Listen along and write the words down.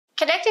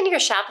Connecting your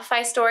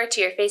Shopify store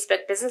to your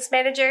Facebook Business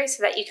Manager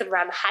so that you can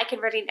run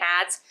high-converting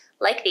ads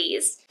like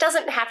these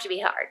doesn't have to be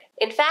hard.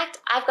 In fact,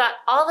 I've got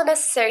all the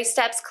necessary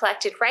steps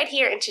collected right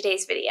here in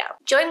today's video.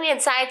 Join me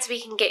inside so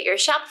we can get your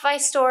Shopify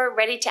store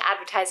ready to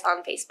advertise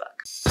on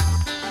Facebook.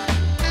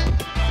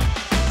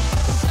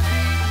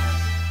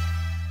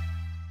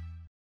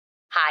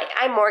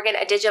 Hi, I'm Morgan,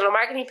 a digital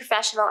marketing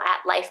professional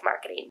at LYFE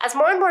Marketing. As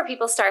more and more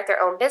people start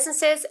their own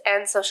businesses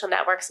and social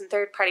networks and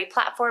third-party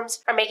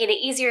platforms are making it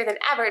easier than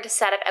ever to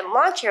set up and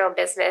launch your own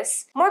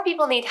business, more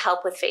people need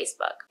help with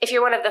Facebook. If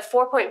you're one of the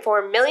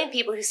 4.4 million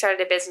people who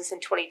started a business in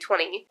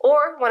 2020,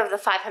 or one of the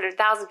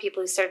 500,000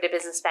 people who started a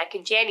business back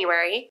in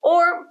January,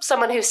 or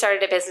someone who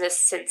started a business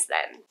since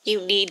then,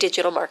 you need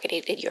digital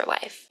marketing in your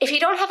life. If you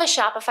don't have a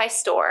Shopify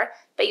store,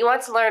 but you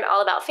want to learn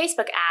all about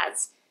Facebook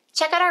ads,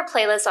 check out our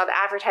playlist on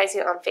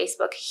advertising on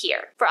Facebook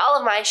here. For all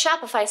of my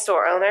Shopify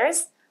store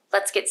owners,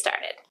 let's get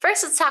started.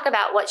 First, let's talk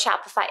about what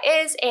Shopify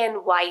is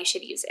and why you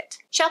should use it.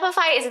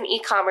 Shopify is an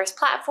e-commerce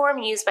platform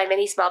used by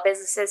many small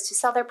businesses to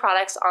sell their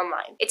products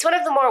online. It's one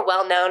of the more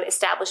well-known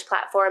established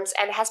platforms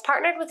and has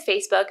partnered with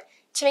Facebook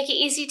to make it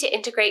easy to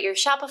integrate your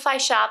Shopify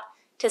shop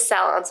to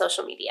sell on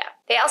social media.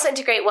 They also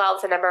integrate well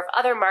with a number of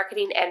other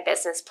marketing and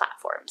business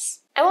platforms.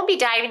 I won't be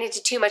diving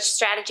into too much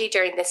strategy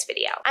during this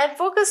video. I'm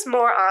focused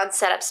more on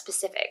setup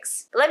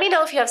specifics. Let me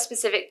know if you have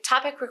specific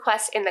topic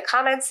requests in the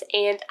comments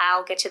and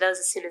I'll get to those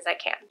as soon as I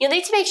can. You'll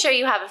need to make sure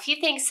you have a few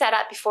things set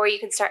up before you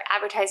can start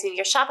advertising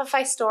your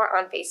Shopify store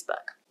on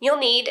Facebook. You'll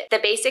need the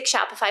basic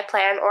Shopify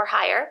plan or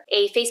higher,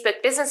 a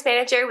Facebook Business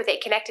Manager with a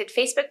connected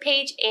Facebook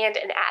page, and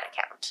an ad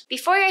account.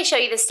 Before I show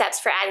you the steps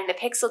for adding a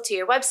pixel to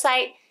your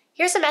website,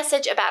 here's a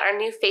message about our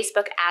new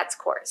Facebook ads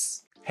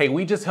course. Hey,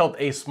 we just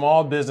helped a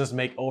small business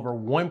make over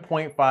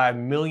 $1.5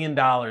 million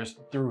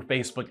through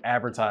Facebook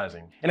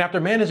advertising. And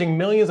after managing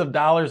millions of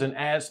dollars in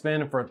ad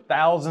spend for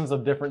thousands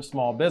of different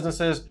small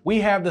businesses, we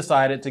have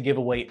decided to give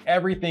away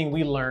everything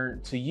we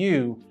learned to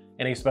you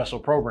in a special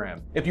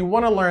program. If you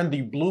want to learn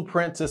the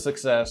blueprint to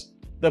success,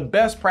 the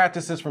best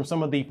practices from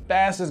some of the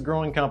fastest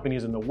growing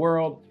companies in the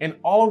world, and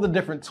all of the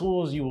different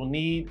tools you will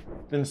need,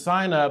 then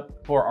sign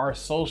up for our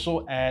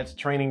social ads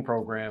training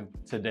program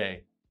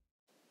today.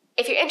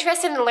 If you're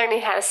interested in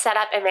learning how to set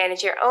up and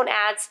manage your own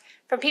ads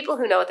from people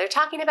who know what they're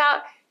talking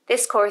about,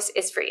 this course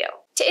is for you.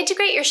 To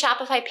integrate your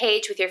Shopify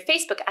page with your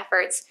Facebook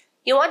efforts,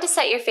 you'll want to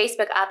set your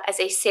Facebook up as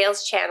a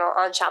sales channel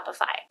on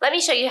Shopify. Let me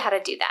show you how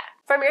to do that.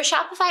 From your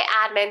Shopify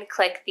admin,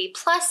 click the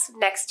plus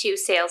next to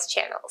Sales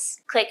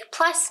Channels. Click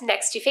plus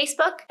next to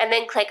Facebook, and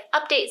then click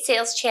Update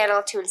Sales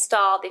Channel to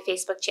install the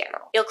Facebook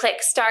channel. You'll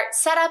click Start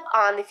Setup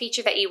on the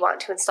feature that you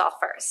want to install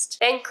first.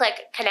 Then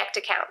click Connect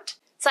Account.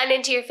 Sign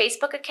into your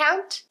Facebook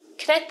account.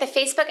 Connect the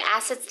Facebook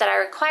assets that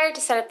are required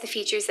to set up the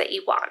features that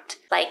you want,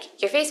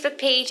 like your Facebook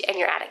page and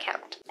your ad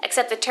account.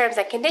 Accept the terms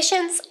and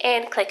conditions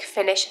and click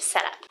Finish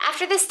Setup.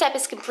 After this step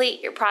is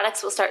complete, your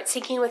products will start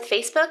syncing with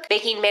Facebook,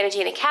 making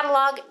managing a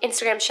catalog,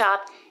 Instagram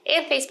shop,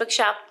 and Facebook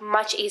shop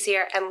much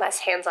easier and less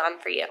hands-on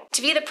for you.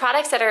 To view the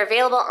products that are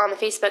available on the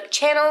Facebook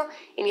channel,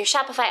 in your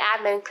Shopify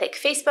admin, click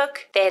Facebook,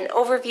 then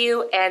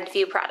Overview and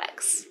View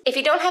Products. If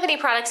you don't have any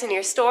products in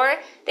your store,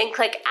 then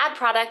click Add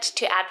Product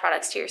to add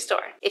products to your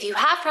store. If you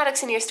have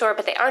products in your store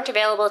but they aren't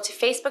available to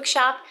Facebook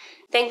shop,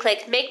 then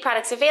click Make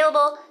Products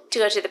Available to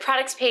go to the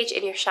products page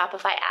in your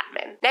Shopify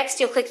admin. Next,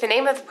 you'll click the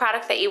name of the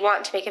product that you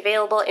want to make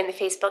available in the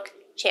Facebook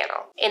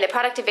channel. In the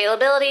product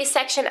availability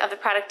section of the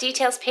product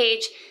details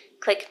page,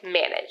 click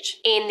Manage.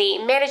 In the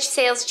Manage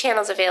Sales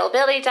Channels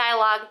Availability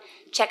dialog,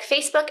 check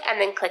Facebook and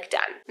then click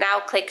Done. Now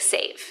click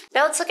Save.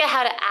 Now let's look at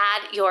how to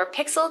add your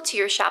pixel to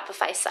your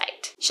Shopify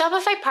site.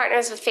 Shopify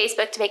partners with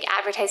Facebook to make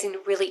advertising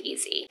really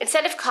easy.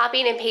 Instead of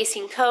copying and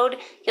pasting code,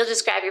 you'll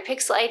just grab your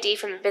pixel ID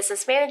from the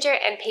Business Manager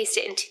and paste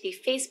it into the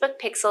Facebook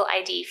Pixel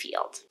ID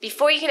field.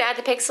 Before you can add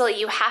the pixel,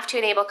 you have to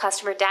enable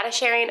customer data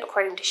sharing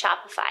according to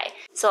Shopify.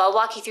 So I'll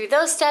walk you through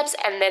those steps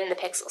and then the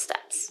pixel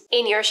steps.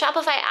 In your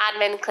Shopify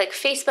admin, click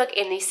Facebook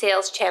in the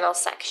Sales Channel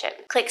section.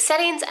 Click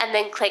Settings and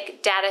then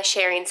click Data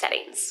Sharing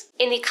Settings.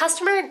 In the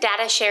Customer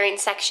Data Sharing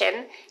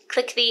section,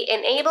 click the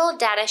Enable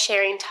Data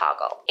Sharing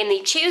toggle. In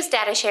the Choose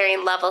Data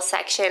Sharing Level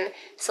section,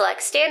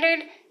 select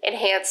Standard,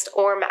 Enhanced,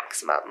 or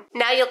Maximum.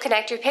 Now you'll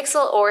connect your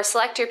pixel or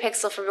select your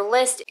pixel from the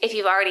list if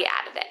you've already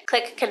added it.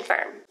 Click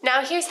Confirm.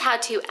 Now here's how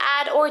to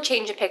add or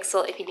change a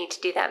pixel if you need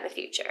to do that in the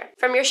future.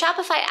 From your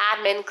Shopify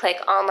admin, click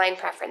Online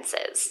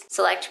Preferences.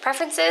 Select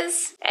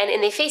Preferences, and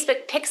in the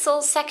Facebook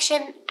Pixels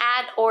section,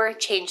 add or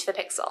change the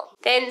pixel.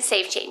 Then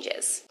save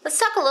changes. Let's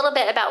talk a little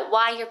bit about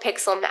why your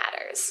pixel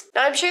matters.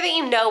 Now I'm sure that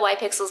you know why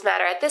pixels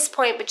matter at this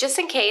point, but just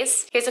in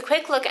case, here's a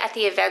quick look at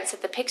the events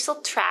that the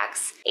pixel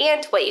tracks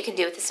and what you can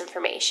do with this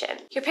information.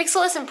 Your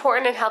pixel is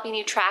important in helping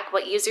you track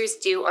what users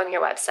do on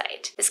your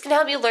website. This can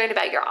help you learn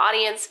about your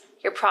audience,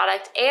 your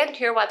product, and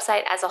your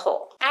website as a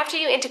whole. After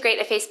you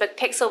integrate a Facebook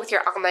pixel with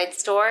your online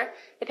store,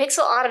 the pixel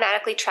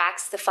automatically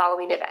tracks the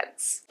following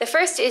events. The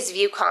first is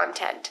view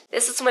content.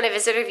 This is when a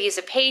visitor views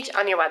a page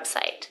on your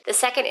website. The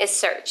second is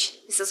search.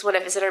 This is when a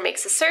visitor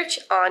makes a search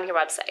on your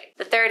website.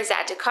 The third is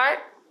add to cart.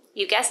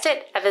 You guessed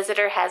it, a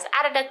visitor has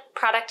added a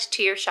product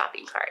to your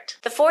shopping cart.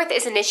 The fourth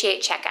is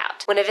initiate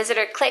checkout, when a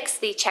visitor clicks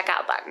the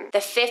checkout button.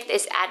 The fifth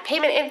is add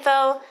payment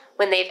info,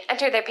 when they've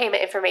entered their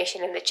payment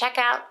information in the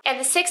checkout. And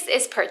the sixth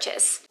is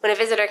purchase, when a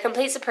visitor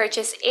completes a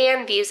purchase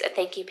and views a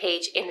thank you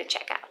page in the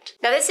checkout.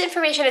 Now this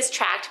information is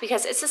tracked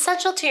because it's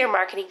essential to your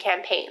marketing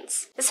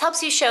campaigns. This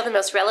helps you show the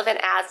most relevant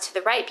ads to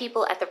the right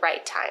people at the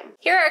right time.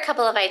 Here are a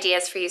couple of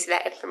ideas for using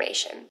that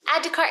information.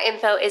 Add to cart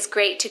info is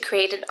great to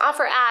create an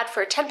offer ad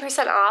for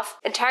 10% off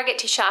and target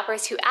to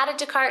shoppers who added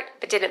to cart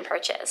but didn't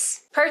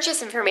purchase.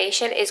 Purchase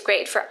information is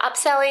great for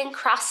upselling,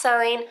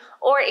 cross-selling,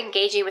 or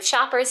engaging with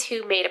shoppers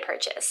who made a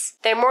purchase.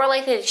 They're more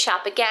likely to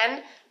shop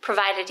again,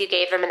 provided you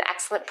gave them an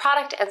excellent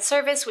product and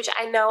service, which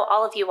I know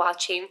all of you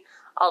watching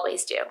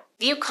always do.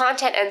 View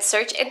content and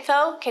search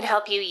info can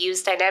help you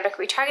use dynamic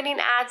retargeting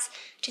ads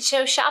to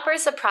show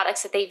shoppers the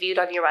products that they viewed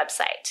on your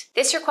website.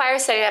 This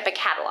requires setting up a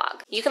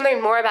catalog. You can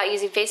learn more about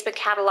using Facebook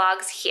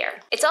catalogs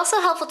here. It's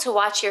also helpful to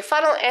watch your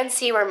funnel and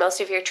see where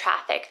most of your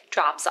traffic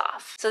drops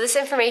off. So this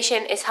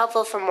information is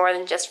helpful for more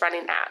than just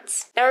running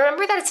ads. Now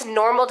remember that it's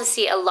normal to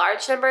see a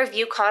large number of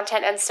view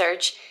content and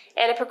search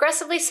and a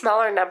progressively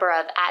smaller number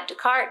of add to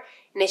cart,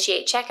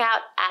 initiate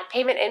checkout, add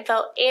payment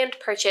info, and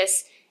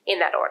purchase in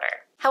that order.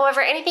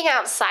 However, anything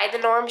outside the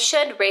norm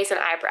should raise an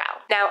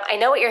eyebrow. Now, I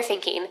know what you're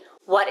thinking.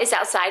 What is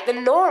outside the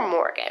norm,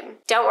 Morgan?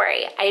 Don't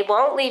worry, I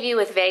won't leave you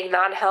with vague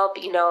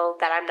non-help. You know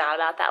that I'm not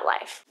about that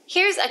life.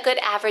 Here's a good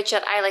average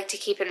that I like to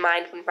keep in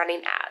mind when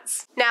running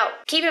ads. Now,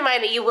 keep in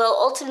mind that you will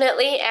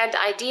ultimately and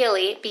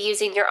ideally be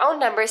using your own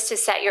numbers to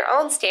set your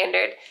own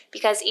standard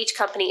because each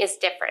company is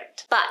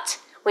different. But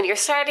when you're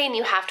starting,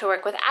 you have to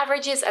work with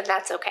averages, and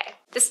that's okay.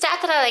 The stat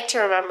that I like to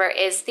remember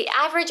is the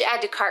average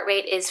add to cart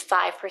rate is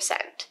 5%.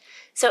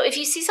 So if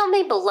you see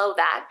something below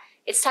that,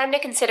 it's time to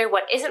consider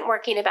what isn't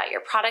working about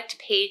your product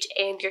page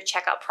and your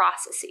checkout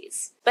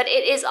processes. But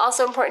it is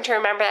also important to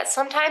remember that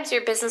sometimes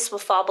your business will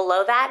fall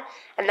below that,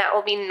 and that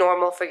will be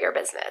normal for your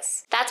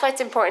business. That's why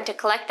it's important to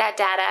collect that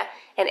data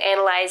and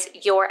analyze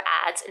your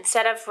ads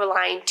instead of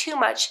relying too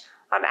much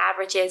on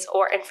averages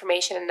or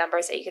information and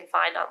numbers that you can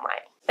find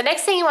online. The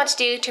next thing you want to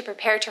do to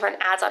prepare to run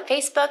ads on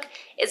Facebook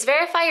is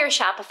verify your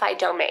Shopify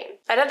domain.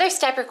 Another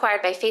step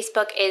required by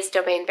Facebook is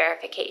domain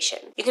verification.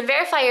 You can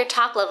verify your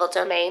top-level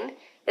domain.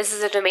 This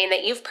is a domain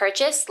that you've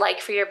purchased, like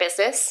for your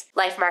business,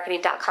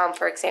 LYFEmarketing.com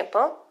for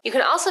example. You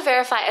can also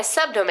verify a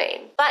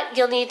subdomain, but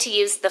you'll need to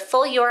use the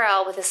full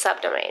URL with a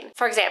subdomain.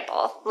 For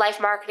example,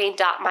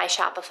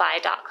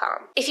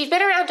 LYFEmarketing.myshopify.com. If you've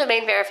been around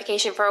domain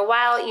verification for a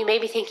while, you may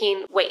be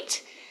thinking,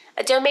 wait,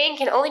 a domain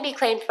can only be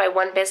claimed by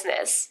one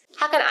business.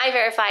 How can I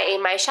verify a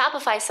My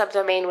Shopify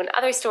subdomain when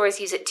other stores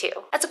use it too?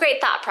 That's a great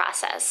thought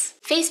process.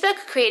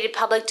 Facebook created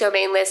public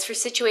domain lists for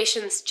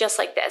situations just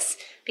like this,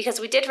 because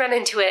we did run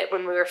into it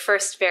when we were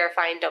first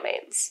verifying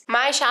domains.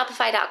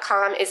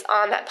 MyShopify.com is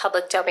on that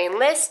public domain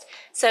list,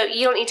 so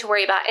you don't need to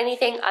worry about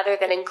anything other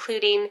than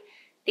including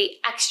the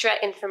extra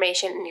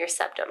information in your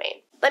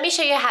subdomain. Let me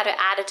show you how to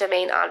add a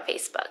domain on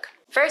Facebook.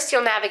 First,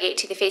 you'll navigate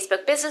to the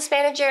Facebook Business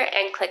Manager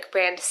and click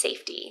Brand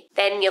Safety.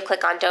 Then you'll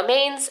click on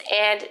Domains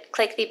and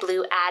click the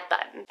blue Add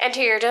button.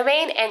 Enter your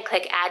domain and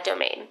click Add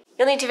Domain.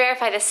 You'll need to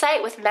verify the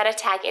site with meta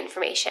tag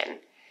information.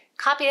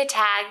 Copy the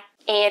tag,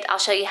 and I'll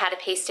show you how to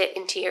paste it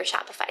into your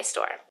Shopify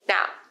store.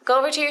 Now, go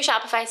over to your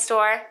Shopify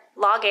store,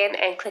 log in,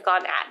 and click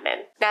on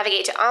Admin.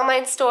 Navigate to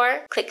Online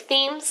Store, click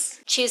Themes,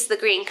 choose the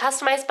green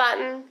Customize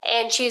button,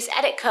 and choose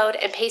Edit Code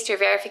and paste your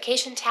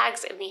verification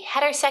tags in the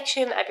header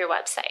section of your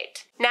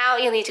website. Now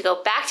you'll need to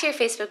go back to your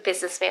Facebook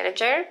Business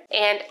Manager,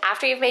 and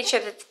after you've made sure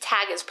that the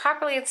tag is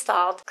properly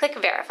installed, click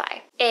Verify.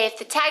 If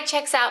the tag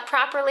checks out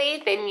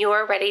properly, then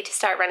you're ready to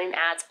start running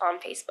ads on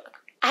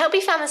Facebook. I hope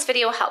you found this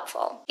video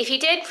helpful. If you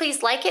did,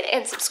 please like it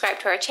and subscribe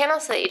to our channel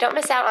so that you don't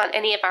miss out on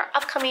any of our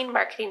upcoming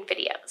marketing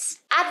videos.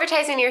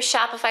 Advertising your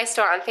Shopify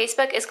store on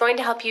Facebook is going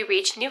to help you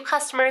reach new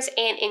customers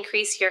and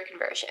increase your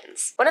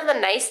conversions. One of the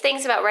nice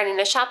things about running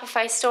a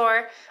Shopify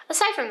store,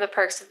 aside from the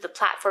perks of the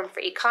platform for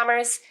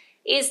e-commerce,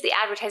 is the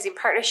advertising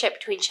partnership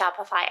between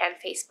Shopify and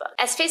Facebook.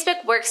 As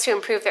Facebook works to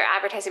improve their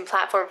advertising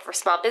platform for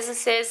small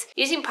businesses,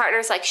 using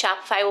partners like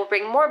Shopify will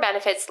bring more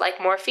benefits like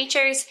more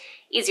features,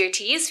 easier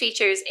to use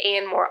features,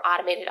 and more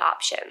automated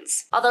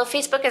options. Although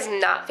Facebook is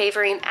not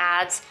favoring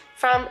ads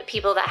from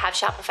people that have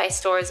Shopify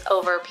stores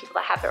over people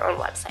that have their own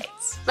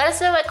websites. Let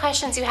us know what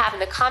questions you have in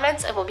the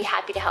comments and we'll be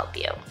happy to help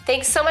you.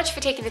 Thanks so much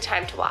for taking the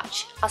time to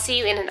watch. I'll see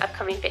you in an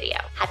upcoming video.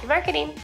 Happy marketing!